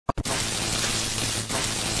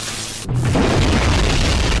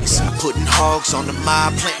hogs on the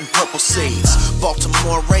mob planting purple seeds.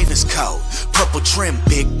 Baltimore Ravens code, purple trim,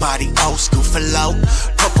 big body, old school for low.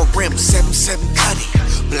 Purple rim, 7-7 cutty,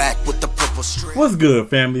 black with the purple strip. What's good,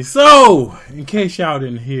 family? So, in case y'all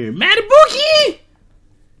didn't hear, Madubuike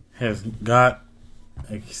has got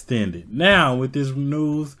extended. Now, with this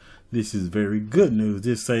news, this is very good news.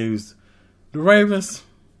 This saves the Ravens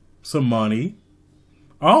some money.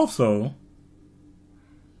 Also,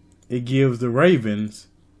 it gives the Ravens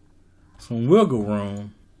some wiggle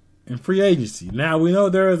room in free agency. Now, we know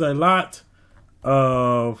there is a lot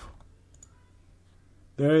of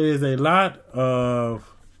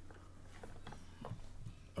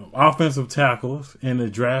offensive tackles in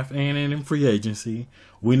the draft and in free agency.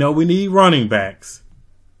 We know we need running backs.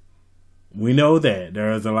 We know that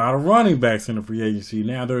there's a lot of running backs in the free agency.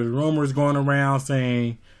 Now, there's rumors going around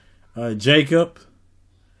saying Jacob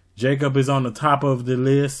is on the top of the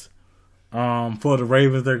list for the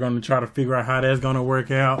Ravens. They're going to try to figure out how that's going to work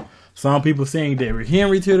out. Some people saying Derrick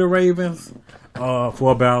Henry to the Ravens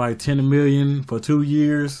for about like $10 million for 2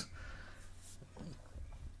 years.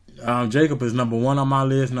 Jacob is number 1 on my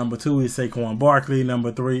list. Number 2 is Saquon Barkley.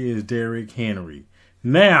 Number 3 is Derrick Henry.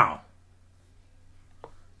 Now,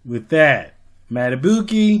 with that,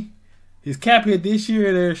 Madubuike, his cap hit this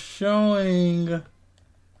year, they're showing,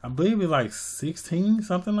 I believe it's like 16,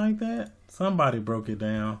 something like that. Somebody broke it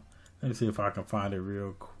down. Let me see if I can find it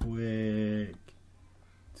real quick.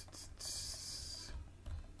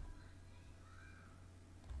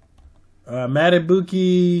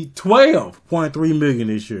 Madubuike, $12.3 million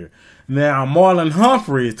this year. Now, Marlon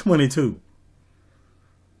Humphrey is 22.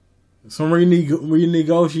 Some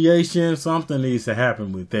renegotiation, something needs to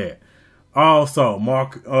happen with that. Also,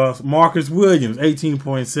 Marcus Williams,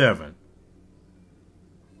 18.7.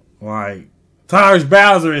 Like, Tyrus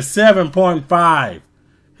Bowser is 7.5.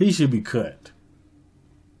 He should be cut.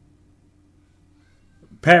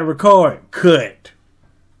 Pat Ricard, cut.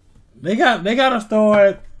 They got to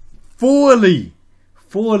start fully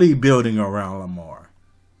building around Lamar.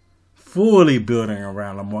 Fully building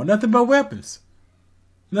around Lamar. Nothing but weapons.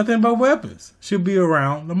 Nothing but weapons should be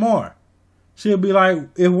around Lamar. Should be like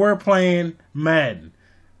if we're playing Madden.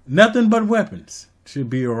 Nothing but weapons should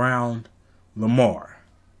be around Lamar.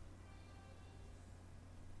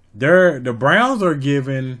 The Browns are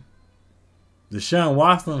giving Deshaun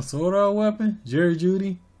Watson sort of a weapon. Jerry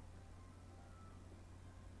Jeudy.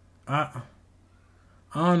 I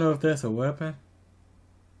don't know if that's a weapon.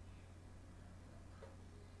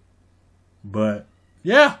 But,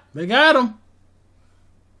 yeah, they got him.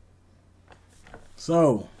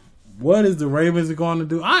 So, what is the Ravens going to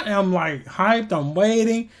do? I am, like, hyped. I'm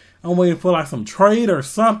waiting. I'm waiting for, like, some trade or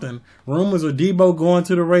something. Rumors of Debo going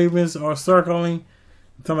to the Ravens are circling.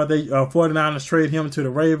 Talking about they 49ers trade him to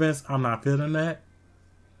the Ravens. I'm not feeling that.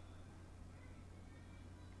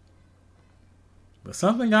 But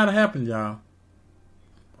something got to happen, y'all.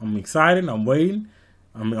 I'm excited. I'm waiting.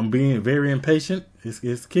 I'm being very impatient.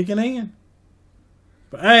 It's kicking in.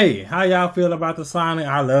 But, hey, how y'all feel about the signing?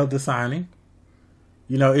 I love the signing.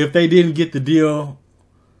 You know, if they didn't get the deal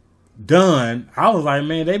done, I was like,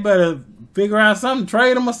 man, they better figure out something,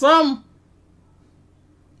 trade them or something.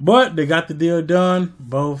 But they got the deal done.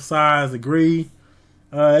 Both sides agree.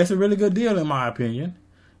 It's a really good deal, in my opinion.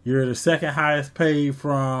 You're the second highest paid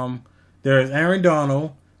from, there's Aaron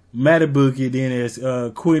Donald, Madubuike, then there's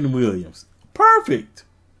Quentin Williams. Perfect.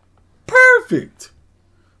 Perfect.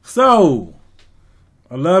 So,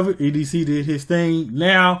 I love it. EDC did his thing.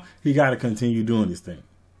 Now, he got to continue doing his thing.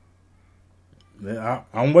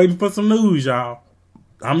 I'm waiting for some news, y'all.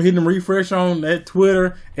 I'm hitting refresh on that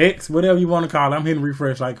Twitter, X, whatever you want to call it. I'm hitting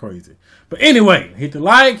refresh like crazy. But anyway, hit the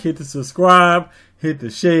like, hit the subscribe, hit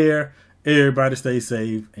the share. Everybody stay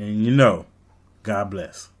safe. And you know, God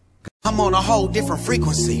bless. I'm on a whole different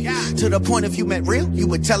frequency. To the point if you met real, you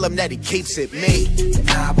would tell him that he keeps it me.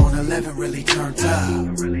 Knob on 11 really turned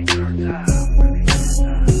up.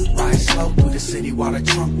 Ride slow through the city while the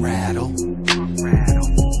trunk rattle.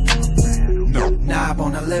 Knob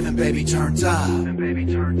on 11, baby, turns up.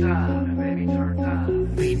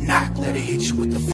 Be knocked, let it hit you with the